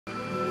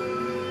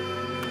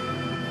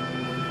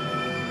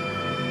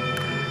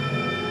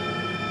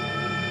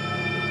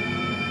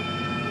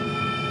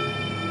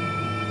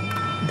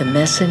The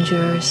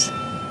messengers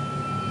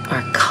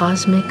are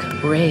cosmic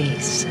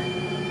rays.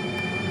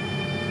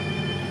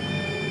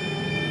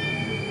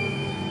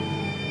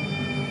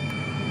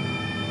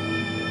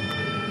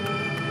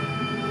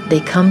 They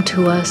come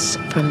to us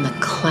from the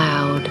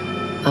cloud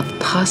of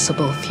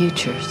possible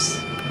futures.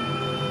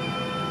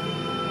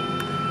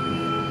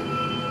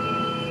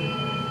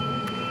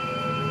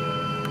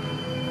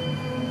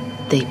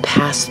 They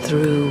pass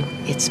through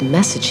its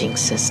messaging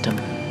system.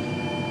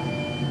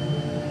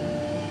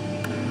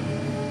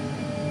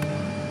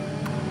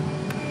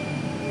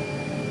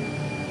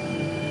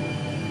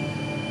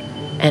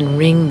 And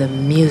ring the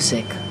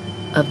music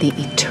of the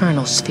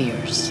eternal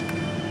spheres.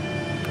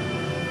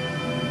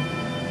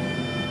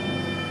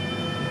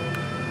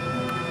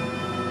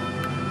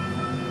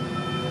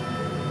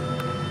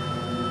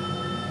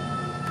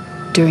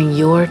 During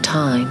your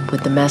time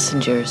with the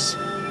messengers,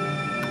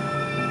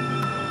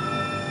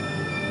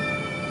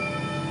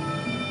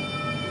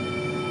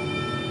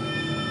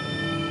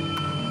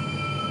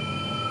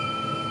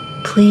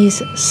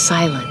 please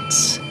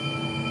silence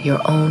your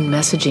own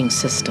messaging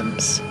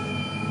systems,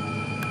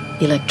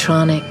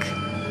 electronic,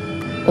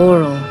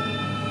 oral,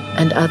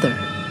 and other.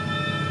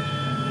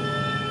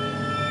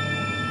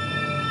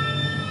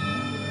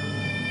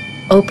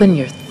 Open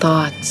your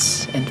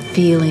thoughts and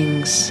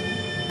feelings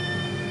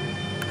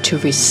to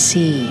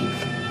receive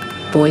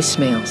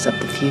voicemails of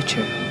the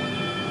future.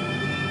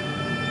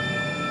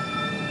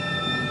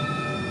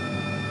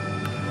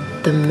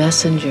 The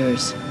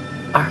messengers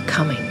are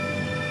coming.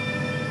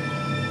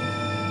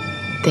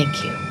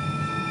 Thank you.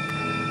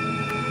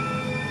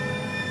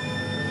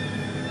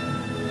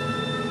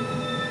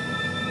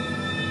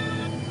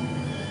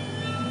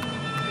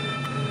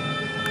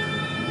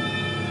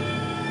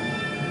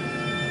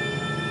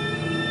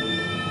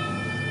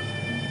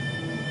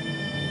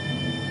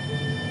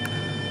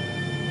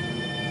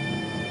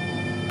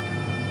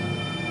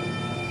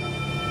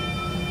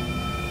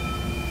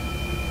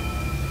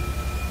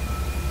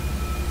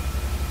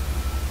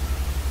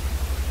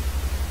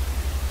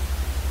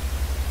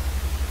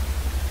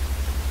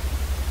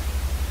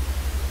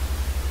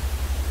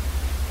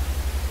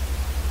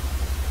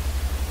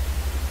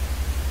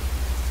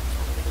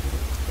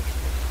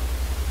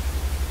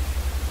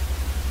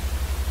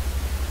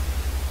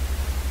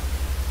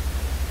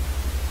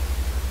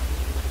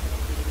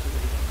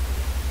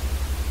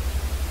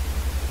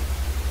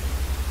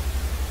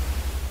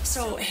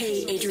 So,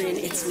 hey, Adrian,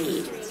 it's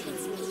me.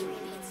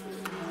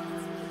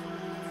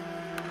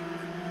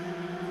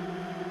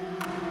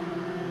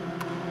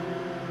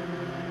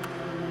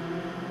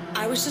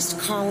 I was just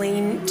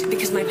calling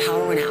because my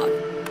power went out.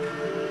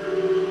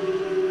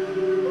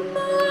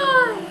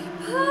 My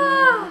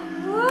power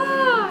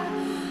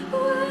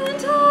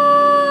went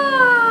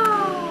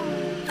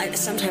out!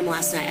 Sometime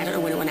last night, I don't know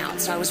when it went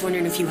out, so I was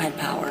wondering if you had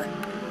power.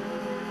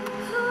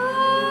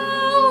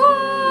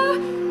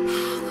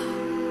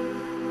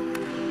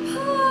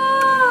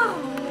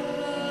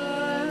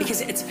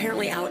 Because it's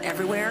apparently out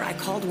everywhere. I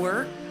called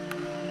work.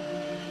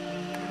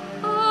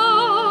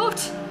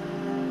 Out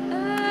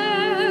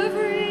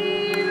everywhere.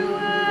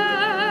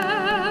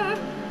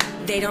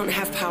 They don't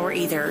have power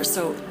either,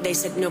 so they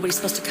said nobody's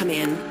supposed to come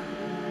in.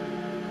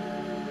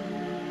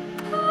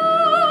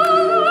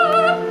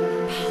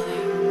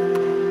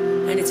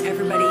 And it's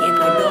everybody in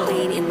my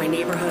building, in my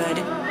neighborhood.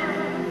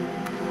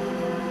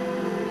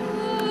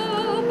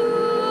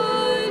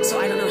 So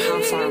I don't know how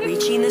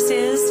far-reaching this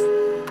is.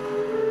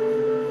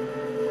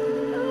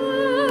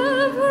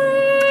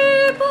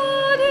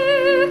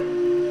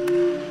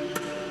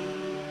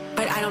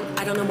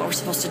 I don't know what we're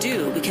supposed to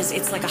do because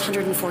it's like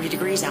 140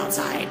 degrees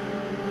outside.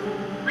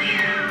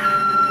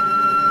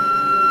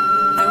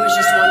 I was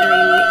just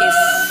wondering if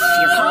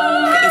you're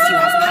home, if you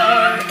have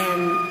power,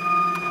 and...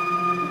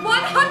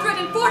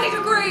 140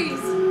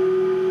 degrees!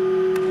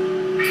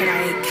 Can I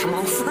come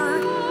over?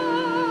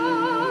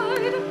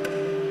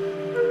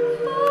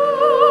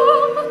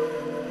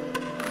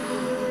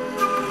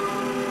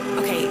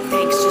 Okay,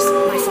 thanks. Just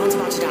my phone's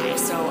about to die,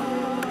 so...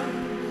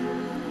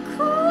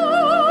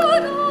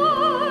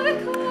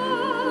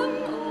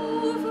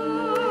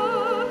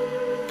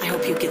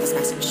 You get this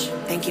message.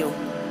 Thank you.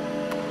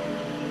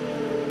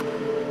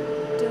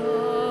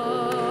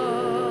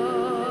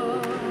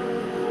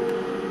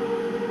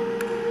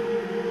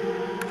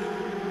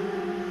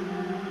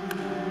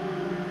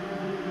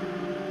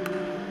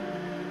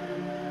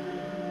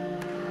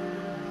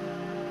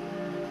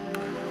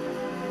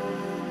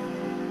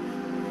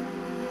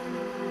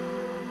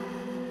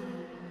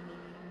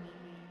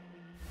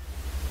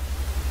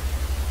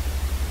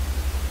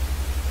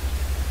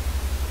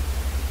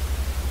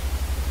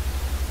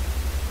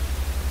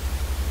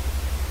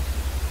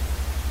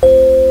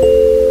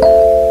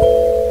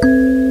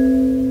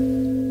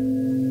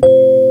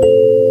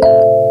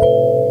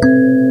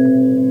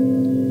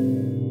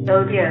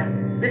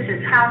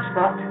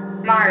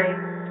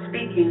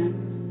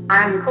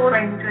 I am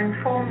calling to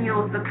inform you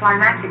of the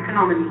climatic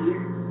anomalies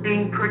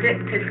being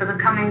predicted for the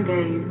coming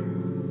days.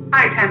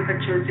 High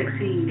temperatures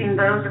exceeding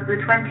those of the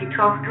 2012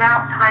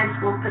 drought highs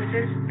will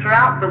persist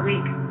throughout the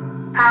week.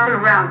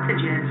 Power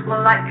outages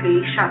will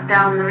likely shut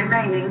down the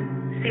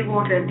remaining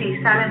seawater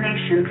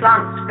desalination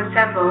plants for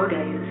several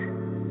days.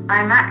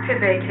 I'm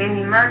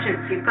activating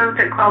emergency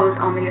protocols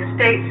on the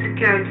estate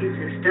security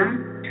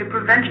system to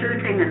prevent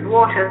looting and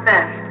water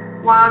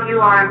theft while you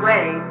are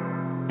away.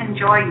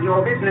 Enjoy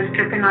your business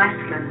trip in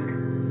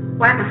Iceland.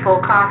 Weather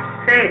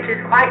forecasts say it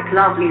is quite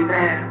lovely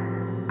there.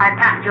 I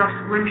packed your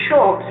swim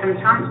shorts and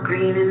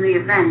sunscreen in the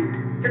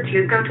event that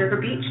you go to the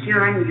beach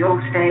during your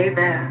stay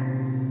there.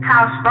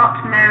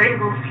 Housebot Mary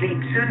will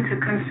sleep soon to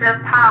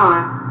conserve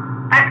power.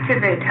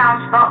 Activate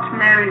Housebot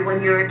Mary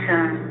when you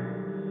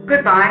return.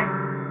 Goodbye.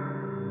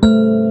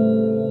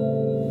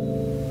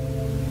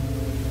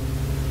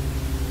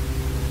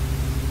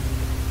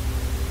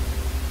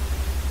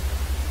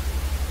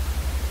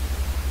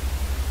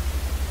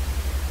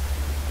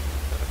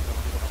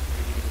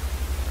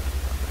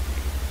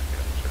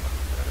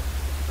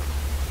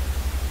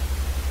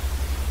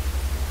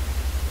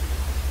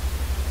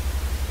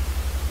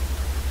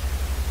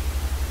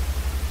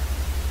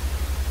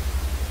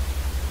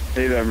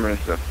 Hey there,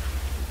 Marissa.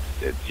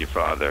 It's your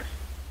father.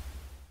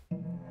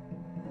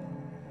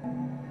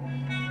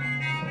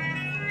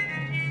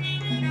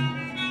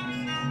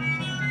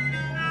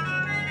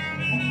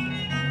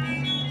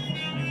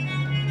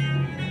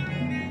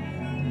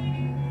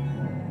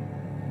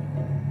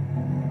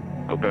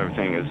 Hope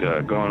everything is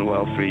going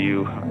well for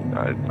you.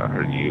 I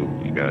heard you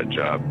got a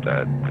job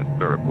at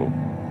Vertical.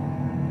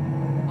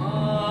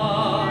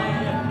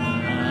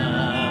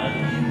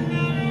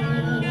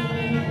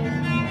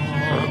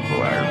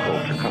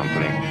 Agriculture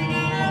company.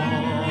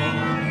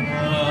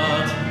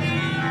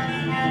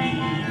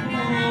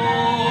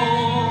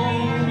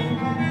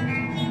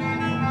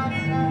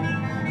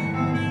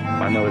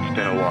 I know it's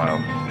been a while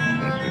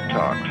since we've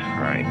talked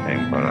or anything,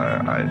 but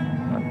I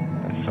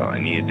felt I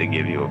needed to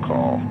give you a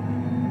call.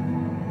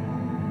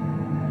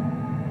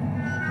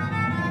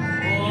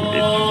 It's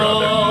your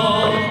brother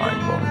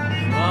Michael.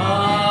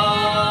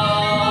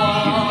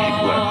 He's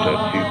left us.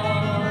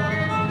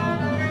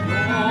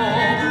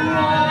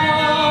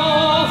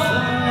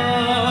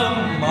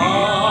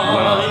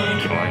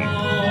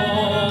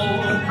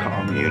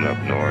 Up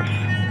north.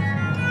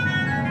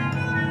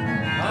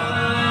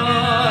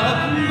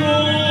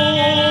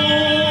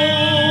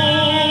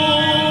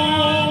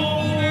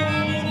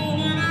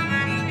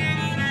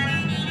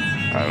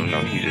 I don't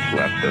know, he just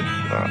left us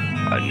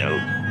a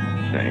note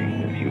saying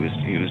that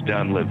he was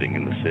done living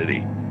in the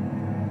city.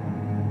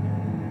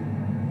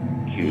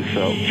 He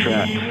felt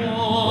trapped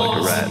like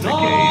a rat in a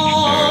cage,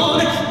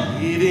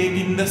 apparently. Living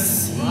in the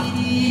city.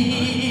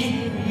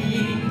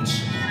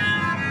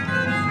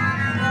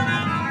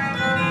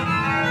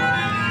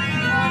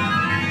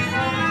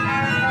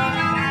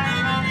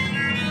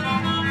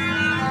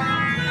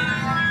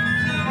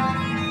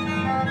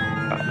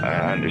 I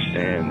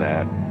understand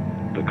that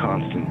the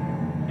constant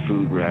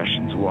food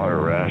rations, water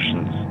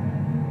rations,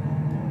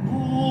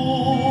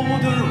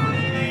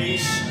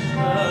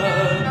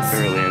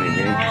 barely any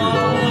nature at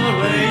all,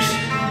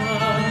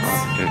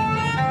 constant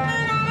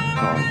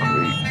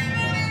concrete.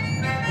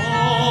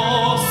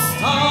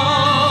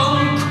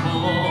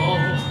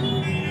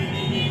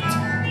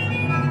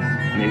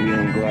 Maybe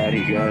I'm glad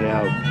he got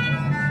out.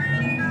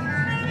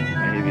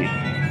 Maybe.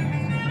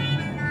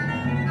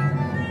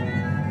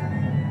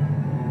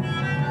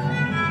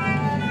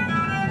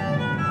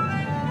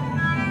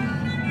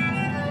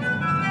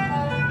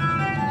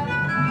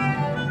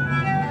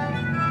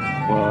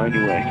 Well,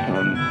 anyway,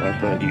 I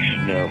thought you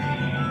should know.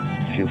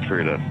 Feel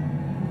free to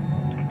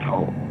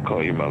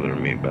call your mother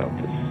and me about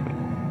this.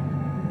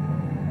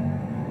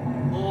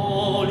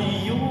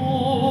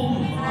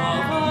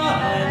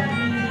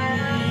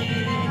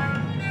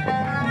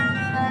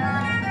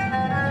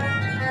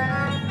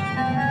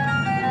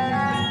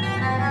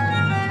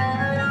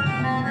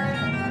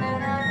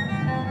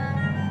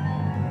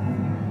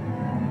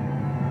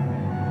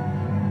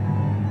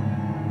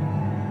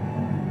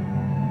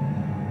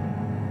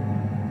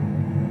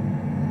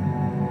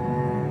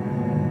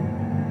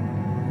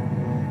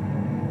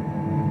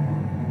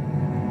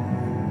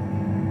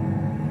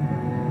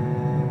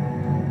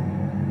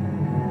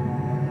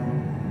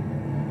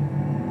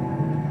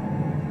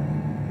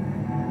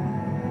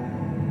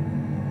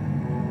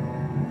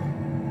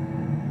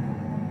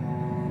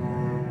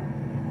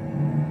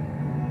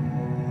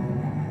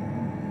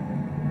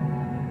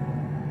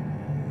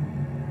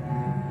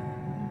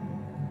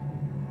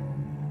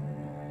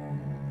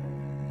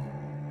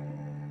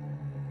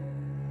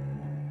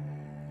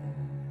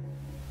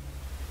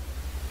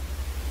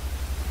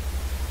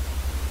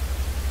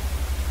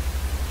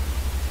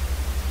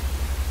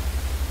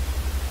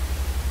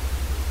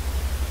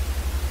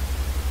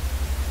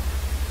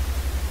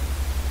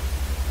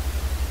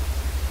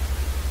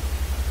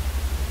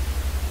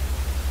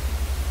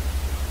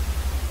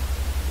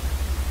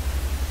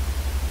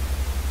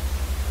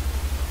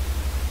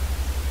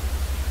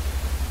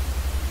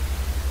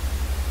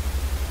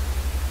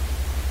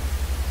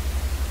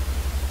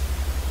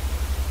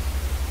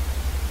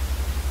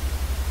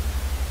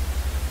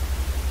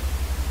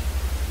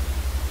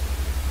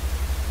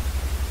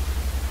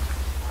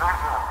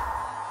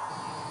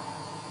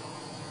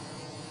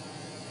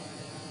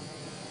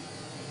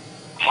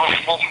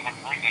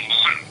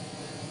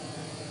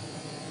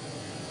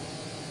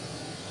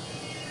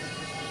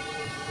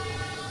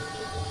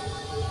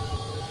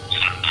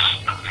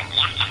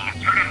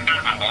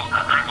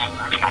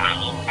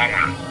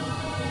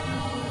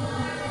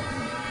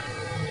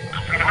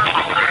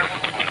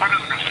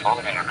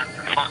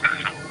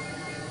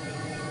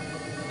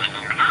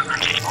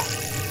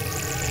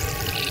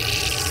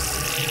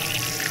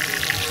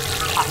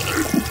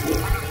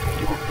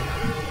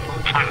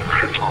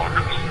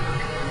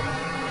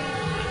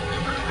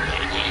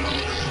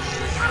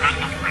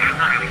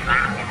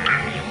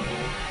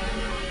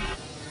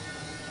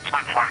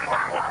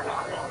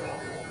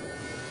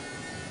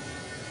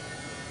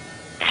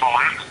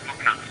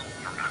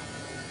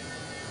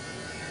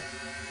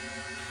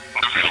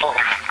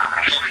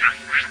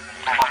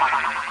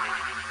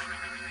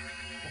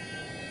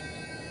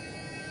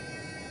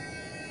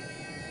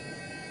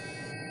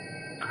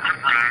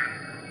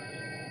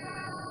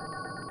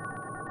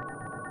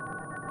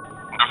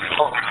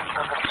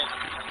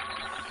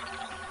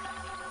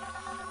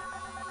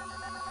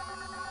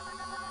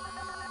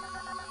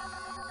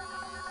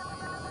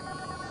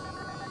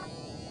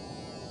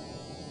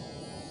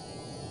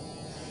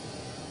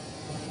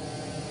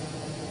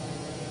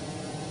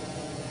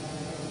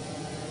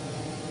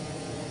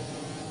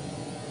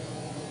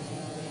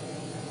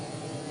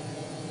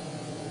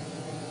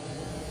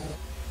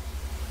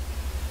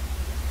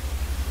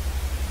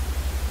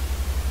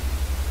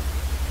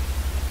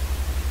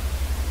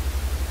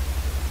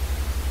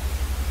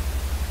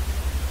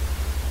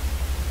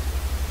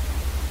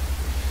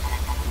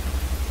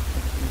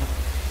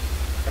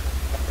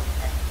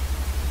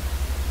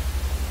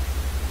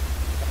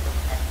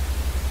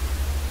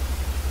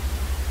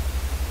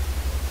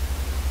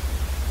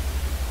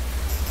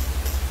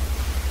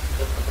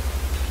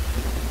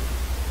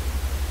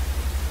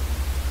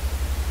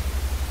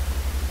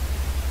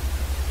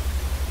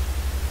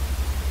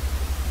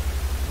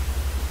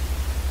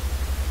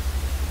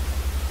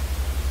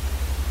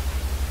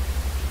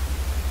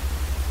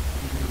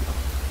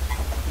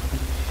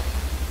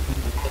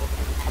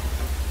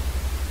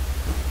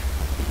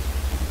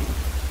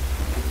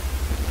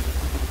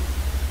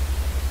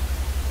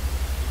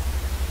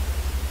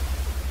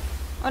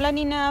 Hola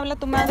Nina, habla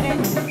tu madre.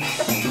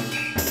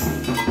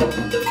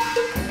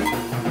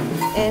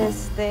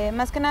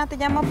 Más que nada te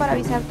llamo para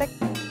avisarte.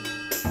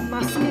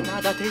 Más que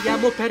nada te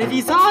llamo para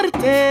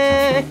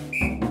avisarte.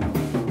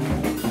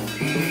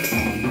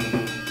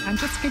 I'm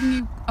just giving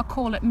you a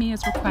call at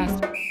Mia's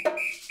request.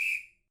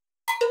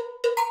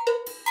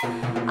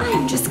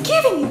 I'm just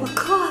giving you a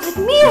call at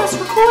Mia's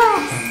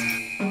request.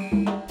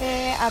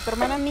 A tu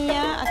hermana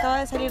Mia acaba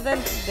de salir de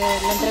la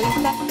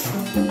entrevista.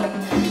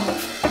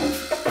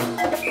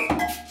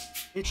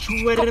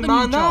 Tu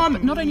hermana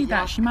but not only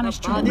that, she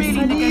managed to acaba de really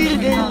salir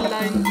negotiate de her. la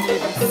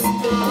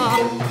entrevista.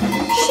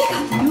 She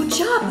got the new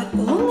job,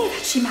 but only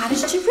that she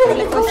managed to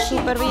really Le fue negotiate.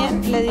 súper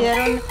bien, le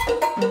dieron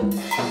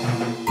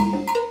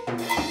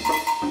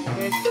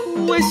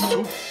Fue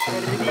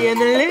súper bien,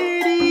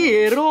 le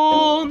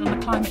dieron On the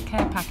climate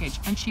care package,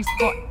 and she's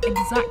got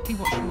exactly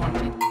what she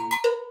wanted.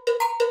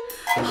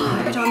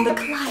 Hard on the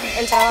climate.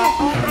 el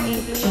trabajo,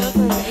 incluido el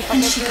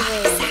And she paquete got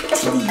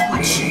exactly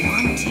what she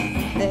wanted.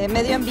 de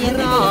medio ambiente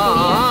que ella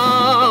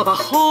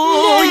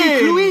trabajo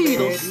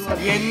incluido.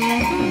 Bien.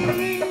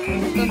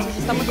 quería. Entonces,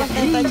 está muy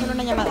contenta, échale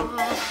una llamada.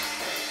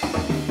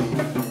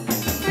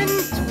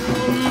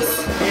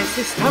 Entonces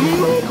está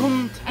muy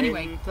contenta.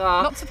 Anyway,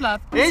 lots of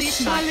love. See you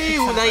tonight. Échale Big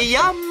una celebration.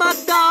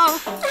 llamada.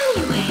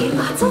 Anyway,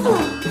 lots of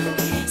love.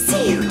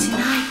 See you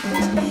tonight.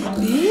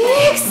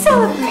 Big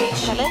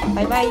celebration. ¿Sale?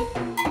 Bye bye.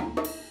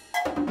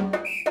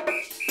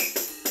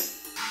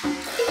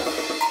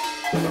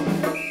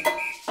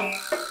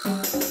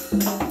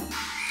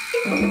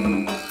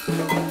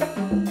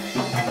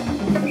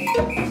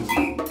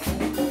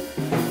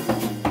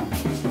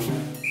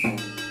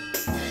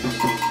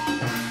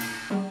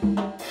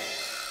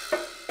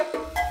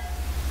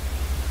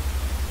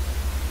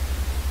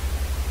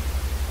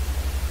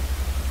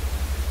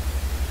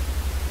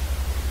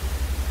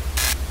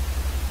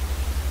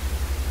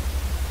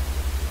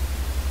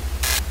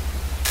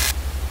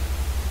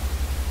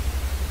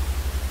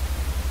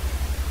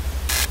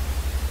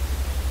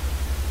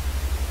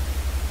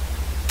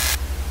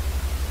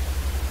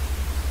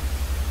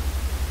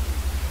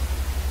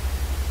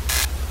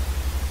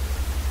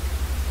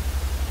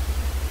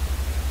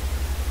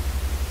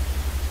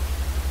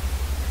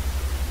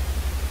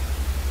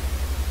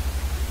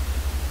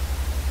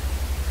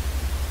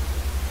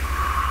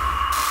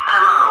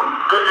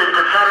 This is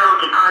the Federal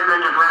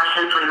Department of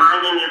Rations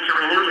reminding you to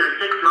renew your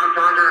 6-month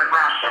order of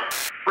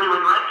rations. We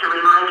would like to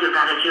remind you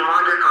that if you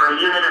order for a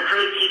unit of 3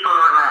 people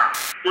or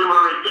less, you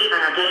will receive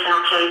an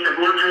additional case of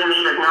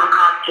Nutri-Meat at no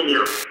cost to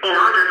you. In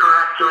order for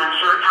us to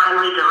ensure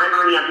timely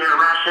delivery of your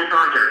rations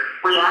order,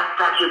 we ask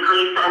that you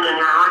please send in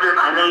your order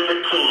by May 15,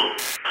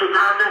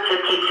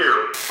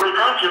 2052. We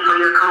thank you for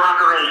your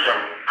cooperation.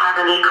 Have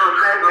an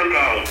eco-friendly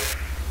day.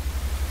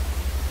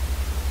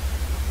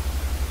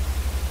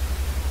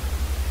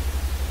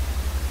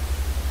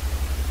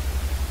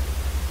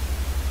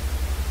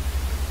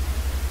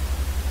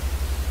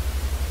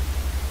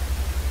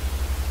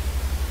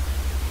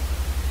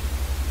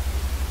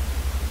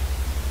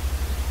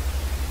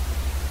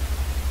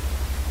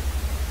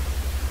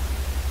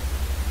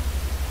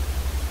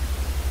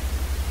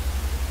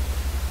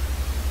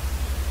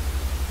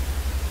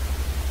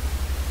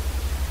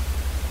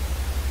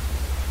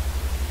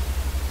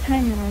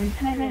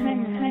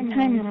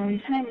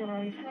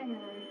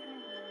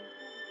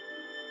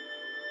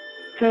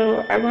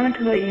 So I wanted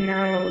to let you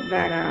know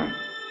that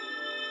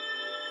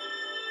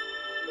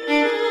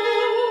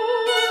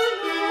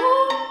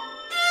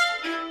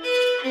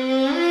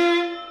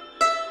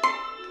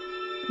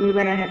we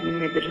went ahead and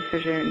made the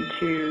decision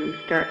to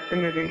start the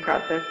moving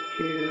process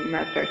to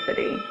Master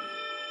City.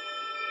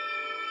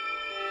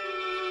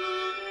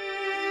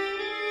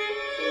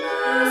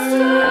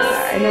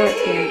 I know it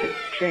seems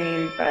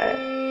extreme, but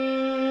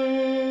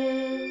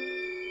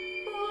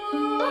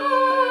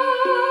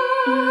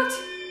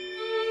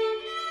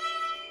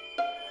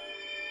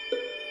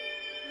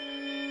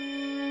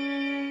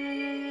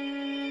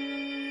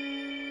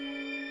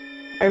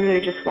I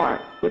really just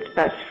want what's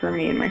best for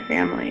me and my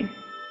family.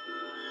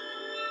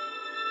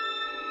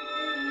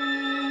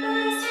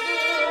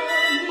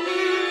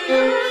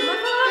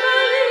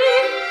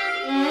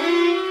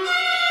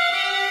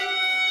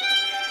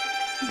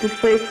 This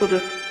place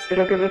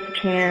it'll give us a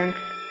chance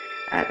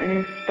at a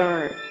new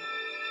start.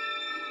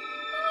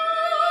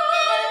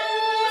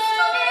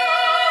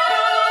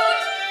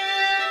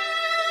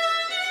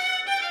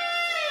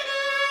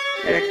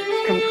 At a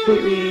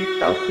completely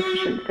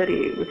self-sufficient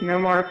city with no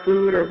more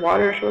food or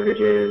water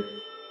shortages.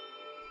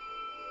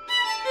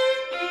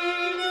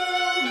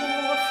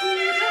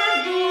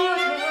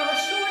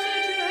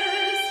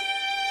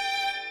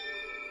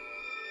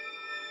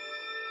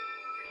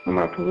 No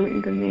more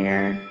pollutants in the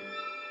air.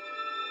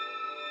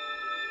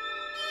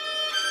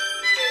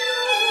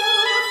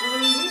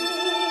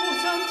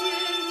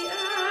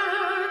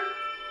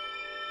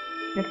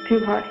 It's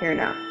too hot here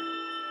now.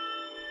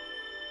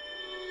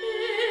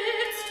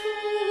 It's too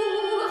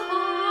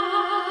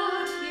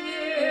hot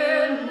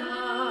here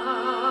now.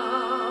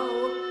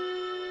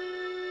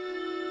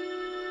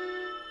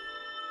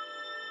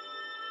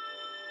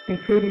 And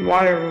food and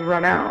water will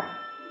run out.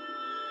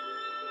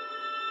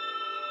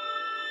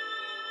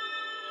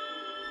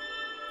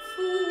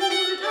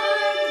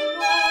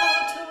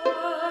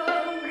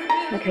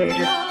 Okay,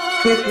 just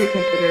please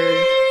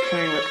reconsider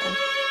coming with us.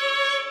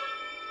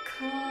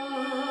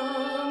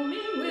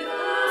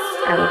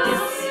 I love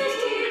you.